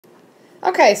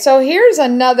Okay, so here's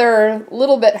another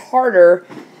little bit harder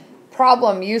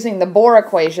problem using the Bohr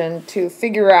equation to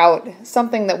figure out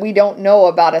something that we don't know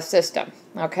about a system.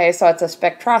 Okay, so it's a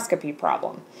spectroscopy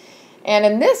problem. And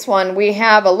in this one, we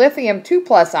have a lithium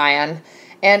 2+ ion,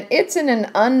 and it's in an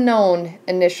unknown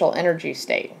initial energy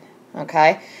state.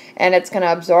 Okay, and it's going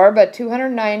to absorb a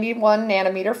 291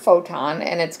 nanometer photon,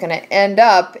 and it's going to end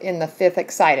up in the 5th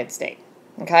excited state.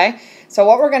 Okay, so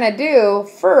what we're going to do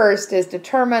first is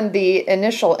determine the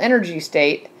initial energy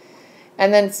state,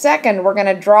 and then second, we're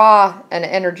going to draw an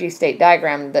energy state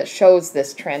diagram that shows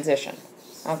this transition.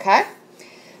 Okay,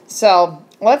 so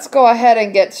let's go ahead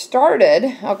and get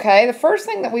started. Okay, the first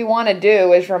thing that we want to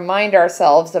do is remind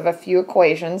ourselves of a few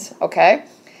equations. Okay,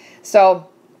 so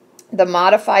the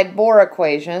modified Bohr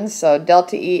equation, so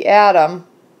delta E atom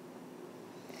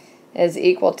is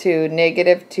equal to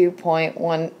negative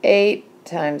 2.18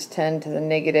 times 10 to the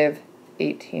negative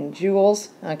 18 joules.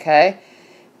 Okay,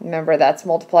 remember that's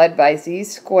multiplied by z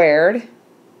squared.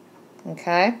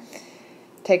 Okay,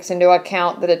 takes into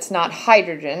account that it's not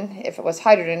hydrogen. If it was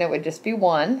hydrogen, it would just be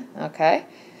 1. Okay,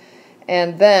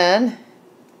 and then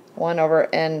 1 over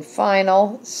n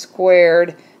final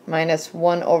squared minus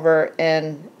 1 over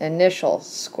n initial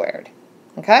squared.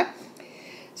 Okay,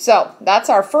 so that's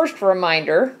our first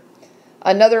reminder.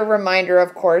 Another reminder,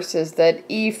 of course, is that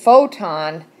E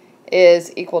photon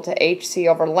is equal to hc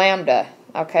over lambda.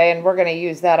 Okay, and we're going to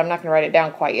use that. I'm not going to write it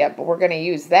down quite yet, but we're going to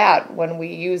use that when we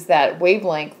use that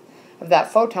wavelength of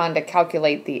that photon to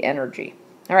calculate the energy.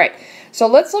 All right, so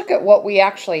let's look at what we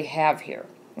actually have here.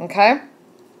 Okay,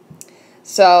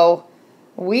 so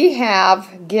we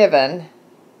have given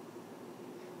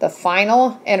the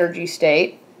final energy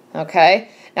state. Okay,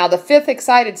 now the 5th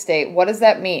excited state, what does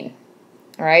that mean?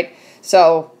 All right,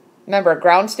 so remember,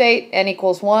 ground state, n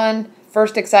equals 1,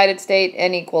 first excited state,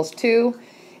 n equals 2.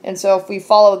 And so if we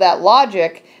follow that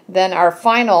logic, then our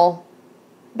final,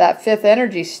 that 5th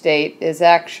energy state is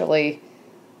actually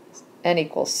n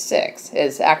equals 6,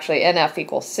 is actually nf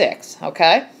equals 6,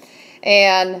 okay?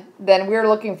 And then we're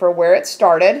looking for where it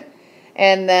started.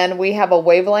 And then we have a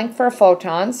wavelength for a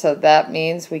photon, so that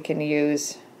means we can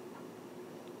use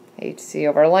hc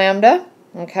over lambda,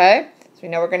 okay? So we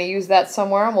know we're going to use that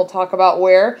somewhere, and we'll talk about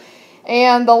where.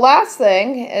 And the last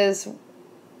thing is,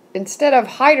 instead of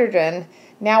hydrogen,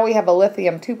 now we have a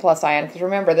lithium 2+ ion, because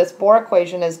remember, this Bohr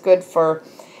equation is good for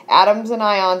atoms and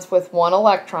ions with 1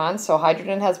 electron, so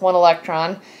hydrogen has 1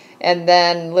 electron, and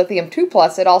then lithium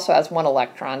 2+, it also has 1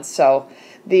 electron, so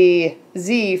the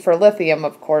Z for lithium,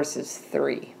 of course, is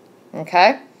 3.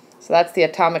 Okay? So that's the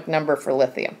atomic number for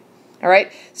lithium. All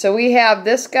right? So we have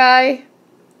this guy.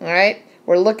 All right?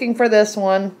 We're looking for this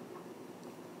one.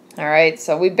 All right?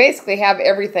 So we basically have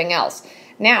everything else.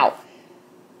 Now,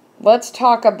 let's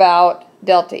talk about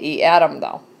delta E atom,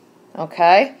 though.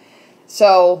 Okay?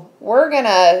 So we're going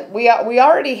to, we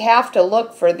already have to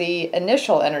look for the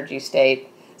initial energy state.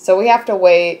 So we have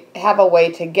to have a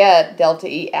way to get delta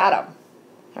E atom.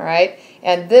 All right,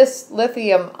 and this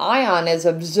lithium ion is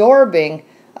absorbing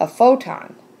a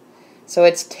photon, so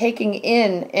it's taking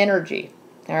in energy.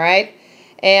 All right,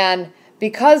 and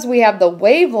because we have the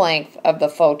wavelength of the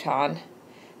photon,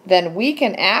 then we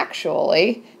can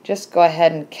actually just go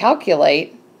ahead and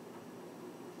calculate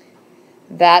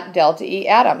that delta E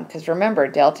atom, because remember,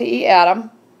 delta E atom,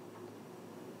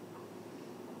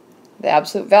 the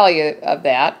absolute value of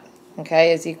that,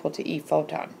 okay, is equal to E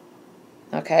photon.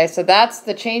 Okay, so that's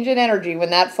the change in energy. When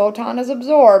that photon is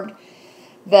absorbed,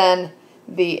 then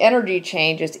the energy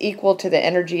change is equal to the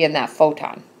energy in that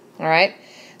photon. All right,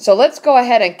 so let's go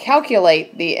ahead and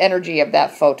calculate the energy of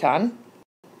that photon.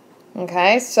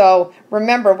 Okay, so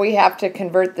remember, we have to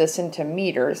convert this into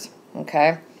meters.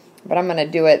 Okay, but I'm going to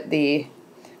do it the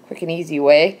quick and easy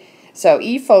way. So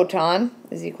E photon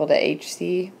is equal to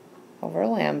hc over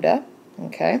lambda.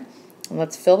 Okay. And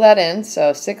let's fill that in.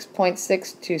 So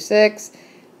 6.626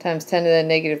 times 10 to the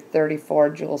negative 34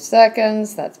 joule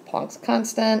seconds. That's Planck's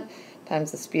constant.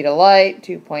 Times the speed of light,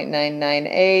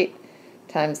 2.998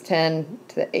 times 10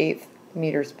 to the 8th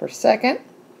meters per second.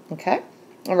 Okay.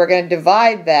 And we're going to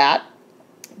divide that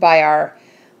by our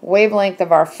wavelength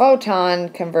of our photon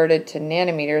converted to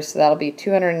nanometers. So that'll be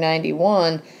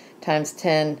 291 times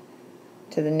 10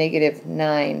 to the negative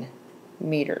 9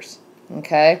 meters.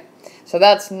 Okay. So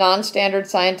that's non-standard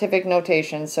scientific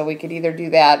notation, so we could either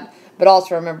do that, but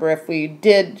also remember, if we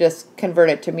did just convert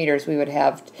it to meters, we would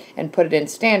have, and put it in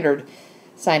standard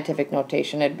scientific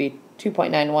notation, it'd be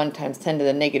 2.91 times 10 to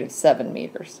the negative 7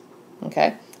 meters.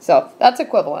 Okay, so that's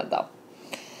equivalent, though.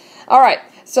 All right,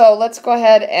 so let's go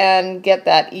ahead and get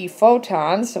that E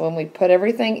photon. So when we put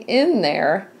everything in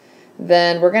there,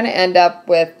 then we're going to end up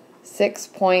with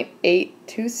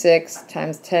 6.826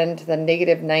 times 10 to the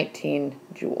negative 19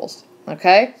 joules.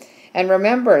 Okay? And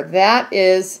remember, that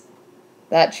is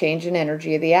that change in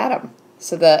energy of the atom.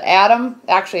 So the atom,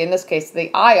 actually in this case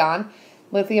the ion,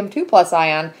 lithium 2 plus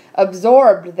ion,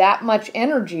 absorbed that much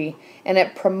energy and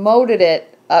it promoted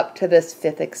it up to this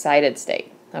 5th excited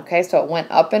state. Okay, so it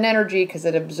went up in energy because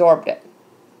it absorbed it.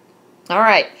 All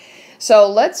right, so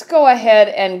let's go ahead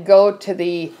and go to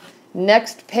the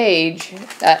next page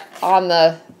on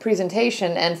the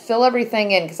presentation and fill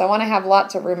everything in because I want to have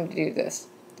lots of room to do this.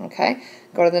 Okay,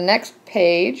 go to the next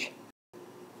page.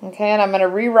 Okay, and I'm going to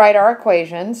rewrite our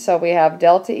equation. So we have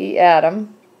delta E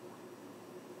atom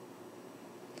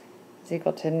is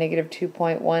equal to negative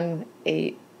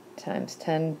 2.18 times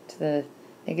 10 to the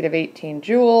negative 18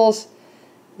 joules,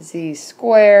 Z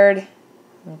squared,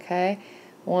 okay,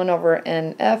 1 over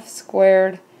NF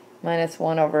squared minus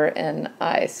 1 over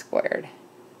Ni squared.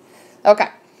 Okay,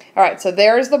 all right, so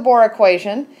there's the Bohr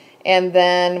equation, and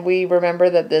then we remember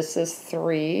that this is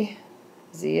 3,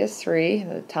 Z is 3,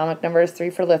 the atomic number is 3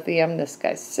 for lithium, this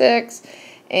guy's 6,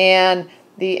 and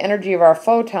the energy of our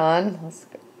photon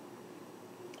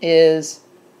is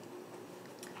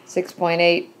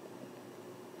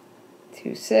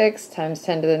 6.826 times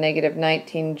 10 to the negative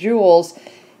 19 joules,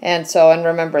 and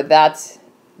remember that's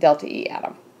delta E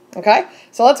atom. Okay,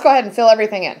 so let's go ahead and fill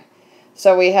everything in.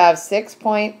 So we have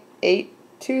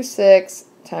 6.826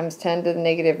 times 10 to the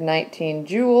negative 19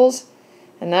 joules,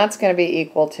 and that's going to be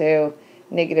equal to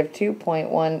negative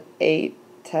 2.18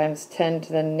 times 10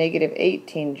 to the negative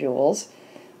 18 joules,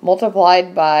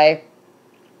 multiplied by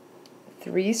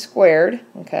 3 squared,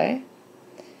 okay,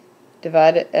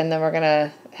 divide it, and then we're going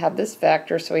to have this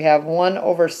factor, so we have 1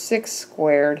 over 6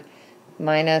 squared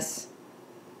minus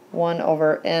 1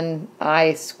 over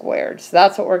Ni squared. So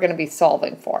that's what we're going to be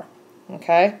solving for,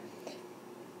 okay?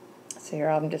 So here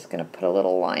I'm just going to put a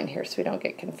little line here so we don't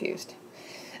get confused.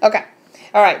 Okay,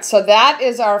 all right, so that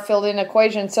is our filled-in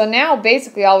equation. So now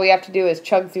basically all we have to do is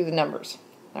chug through the numbers,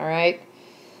 all right?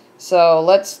 So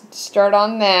let's start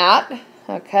on that,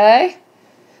 okay?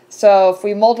 So if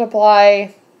we multiply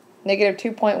negative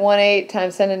 2.18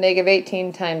 times 10 to the negative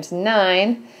 18 times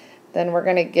 9, then we're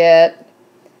going to get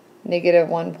negative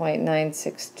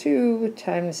 1.962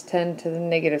 times 10 to the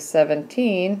negative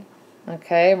 17.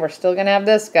 Okay, we're still going to have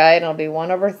this guy, and it'll be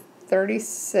 1 over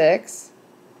 36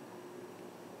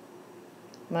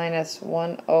 minus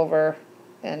 1 over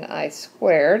Ni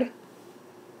squared.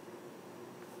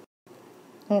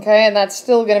 Okay, and that's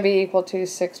still going to be equal to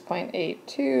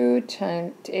 6.82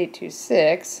 times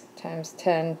 826 times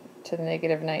 10 to the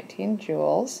negative 19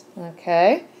 joules.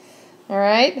 Okay, all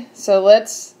right, so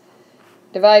let's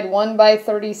divide 1 by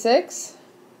 36.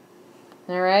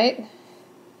 All right.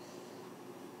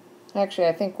 Actually,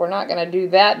 I think we're not going to do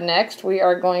that next. We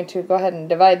are going to go ahead and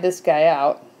divide this guy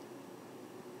out.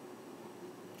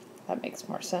 That makes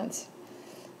more sense.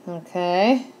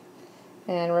 Okay.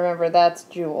 And remember, that's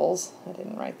joules. I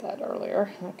didn't write that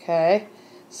earlier. Okay.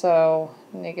 So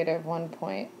negative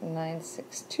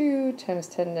 1.962 times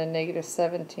 10 to the negative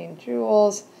 17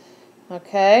 joules.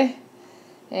 Okay.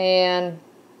 And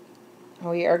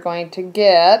we are going to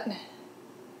get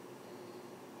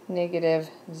negative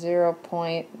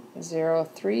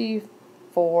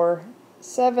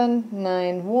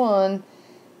 0.034791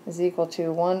 is equal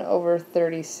to 1 over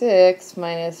 36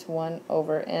 minus 1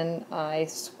 over Ni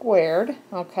squared.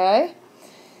 Okay.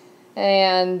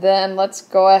 And then let's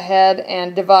go ahead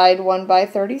and divide 1 by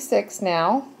 36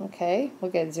 now. Okay,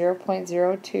 we'll get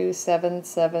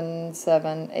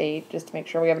 0.027778, just to make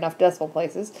sure we have enough decimal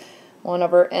places. 1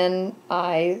 over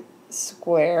Ni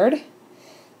squared.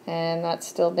 And that's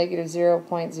still negative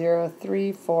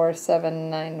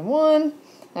 0.034791.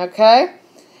 Okay,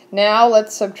 now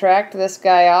let's subtract this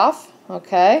guy off.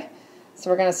 Okay, so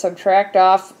we're going to subtract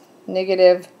off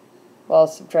negative, well,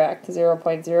 subtract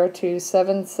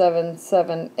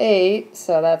 0.027778,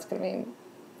 so that's going to be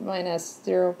minus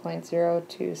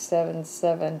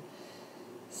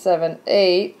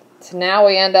 0.027778. So now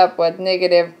we end up with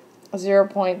negative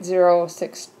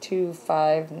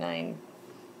 0.06259.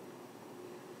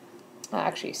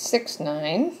 Actually,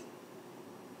 69.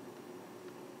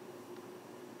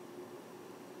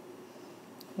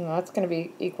 And that's going to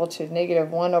be equal to negative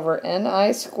 1 over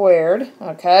Ni squared.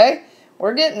 Okay,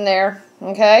 we're getting there.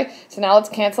 Okay, so now let's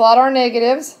cancel out our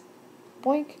negatives.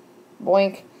 Boink,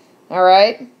 boink. All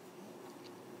right.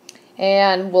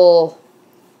 And we'll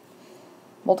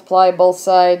multiply both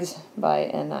sides by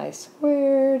Ni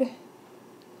squared.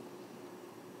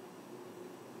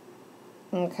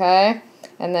 Okay.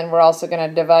 And then we're also going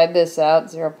to divide this out,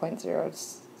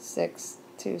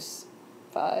 0.0625.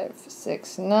 5,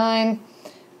 6, 9.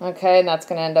 Okay, and that's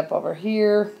going to end up over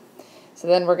here. So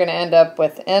then we're going to end up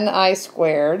with Ni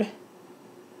squared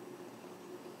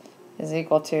is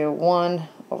equal to 1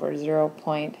 over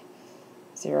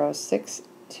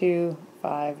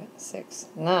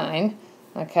 0.062569.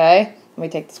 Okay, we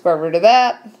take the square root of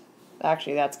that.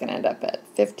 Actually, that's going to end up at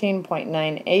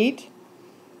 15.98.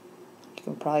 You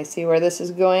can probably see where this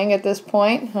is going at this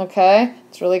point. Okay,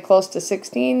 it's really close to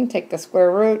 16. Take the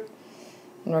square root,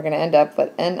 and we're going to end up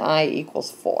with Ni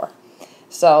equals 4.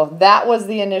 So that was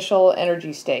the initial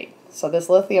energy state. So this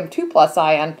lithium 2+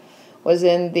 ion was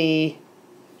in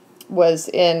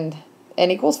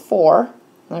N equals 4.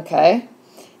 Okay,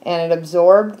 and it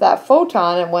absorbed that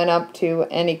photon and went up to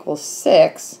N equals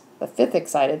 6, the 5th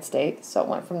excited state. So it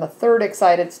went from the 3rd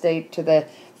excited state to the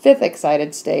 5th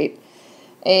excited state.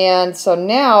 And so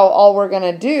now all we're going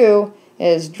to do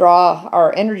is draw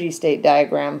our energy state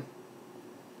diagram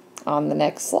on the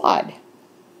next slide.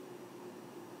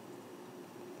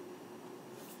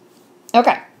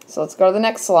 Okay, so let's go to the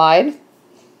next slide.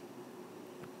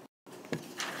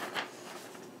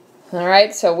 All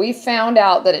right, so we found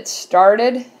out that it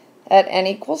started at N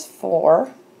equals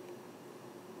 4,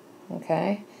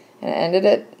 okay, and it ended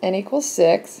at N equals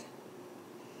 6.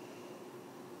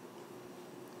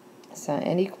 So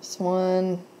N equals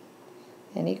 1,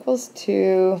 N equals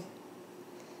 2,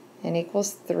 N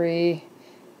equals 3,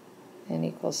 N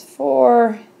equals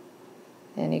 4,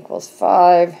 N equals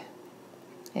 5,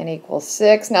 N equals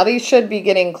 6. Now these should be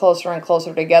getting closer and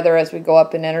closer together as we go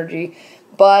up in energy,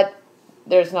 but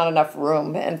there's not enough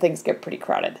room and things get pretty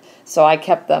crowded. So I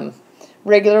kept them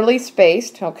regularly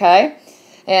spaced, okay?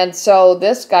 And so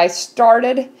this guy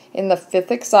started in the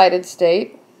 5th excited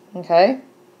state, okay?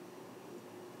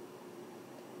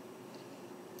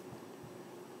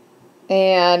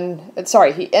 And,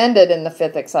 sorry, he ended in the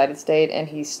 5th excited state and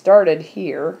he started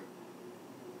here.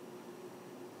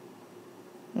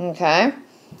 Okay?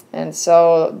 And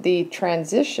so the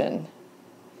transition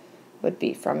would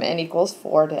be from N equals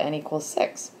 4 to N equals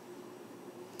 6.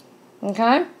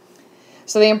 Okay?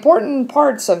 So the important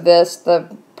parts of this,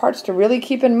 the parts to really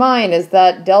keep in mind, is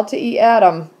that delta E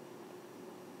atom,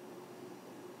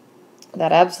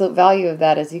 that absolute value of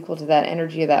that is equal to that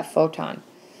energy of that photon.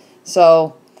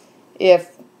 So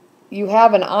if you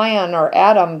have an ion or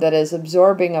atom that is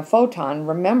absorbing a photon,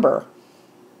 remember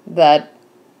that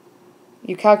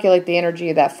you calculate the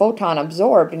energy of that photon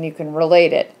absorbed and you can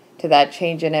relate it to that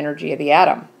change in energy of the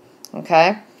atom.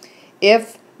 Okay?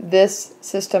 If this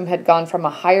system had gone from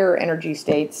a higher energy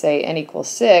state, say N equals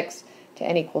 6 to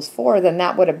N equals 4, then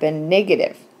that would have been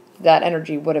negative. That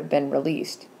energy would have been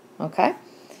released. Okay?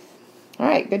 All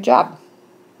right, good job.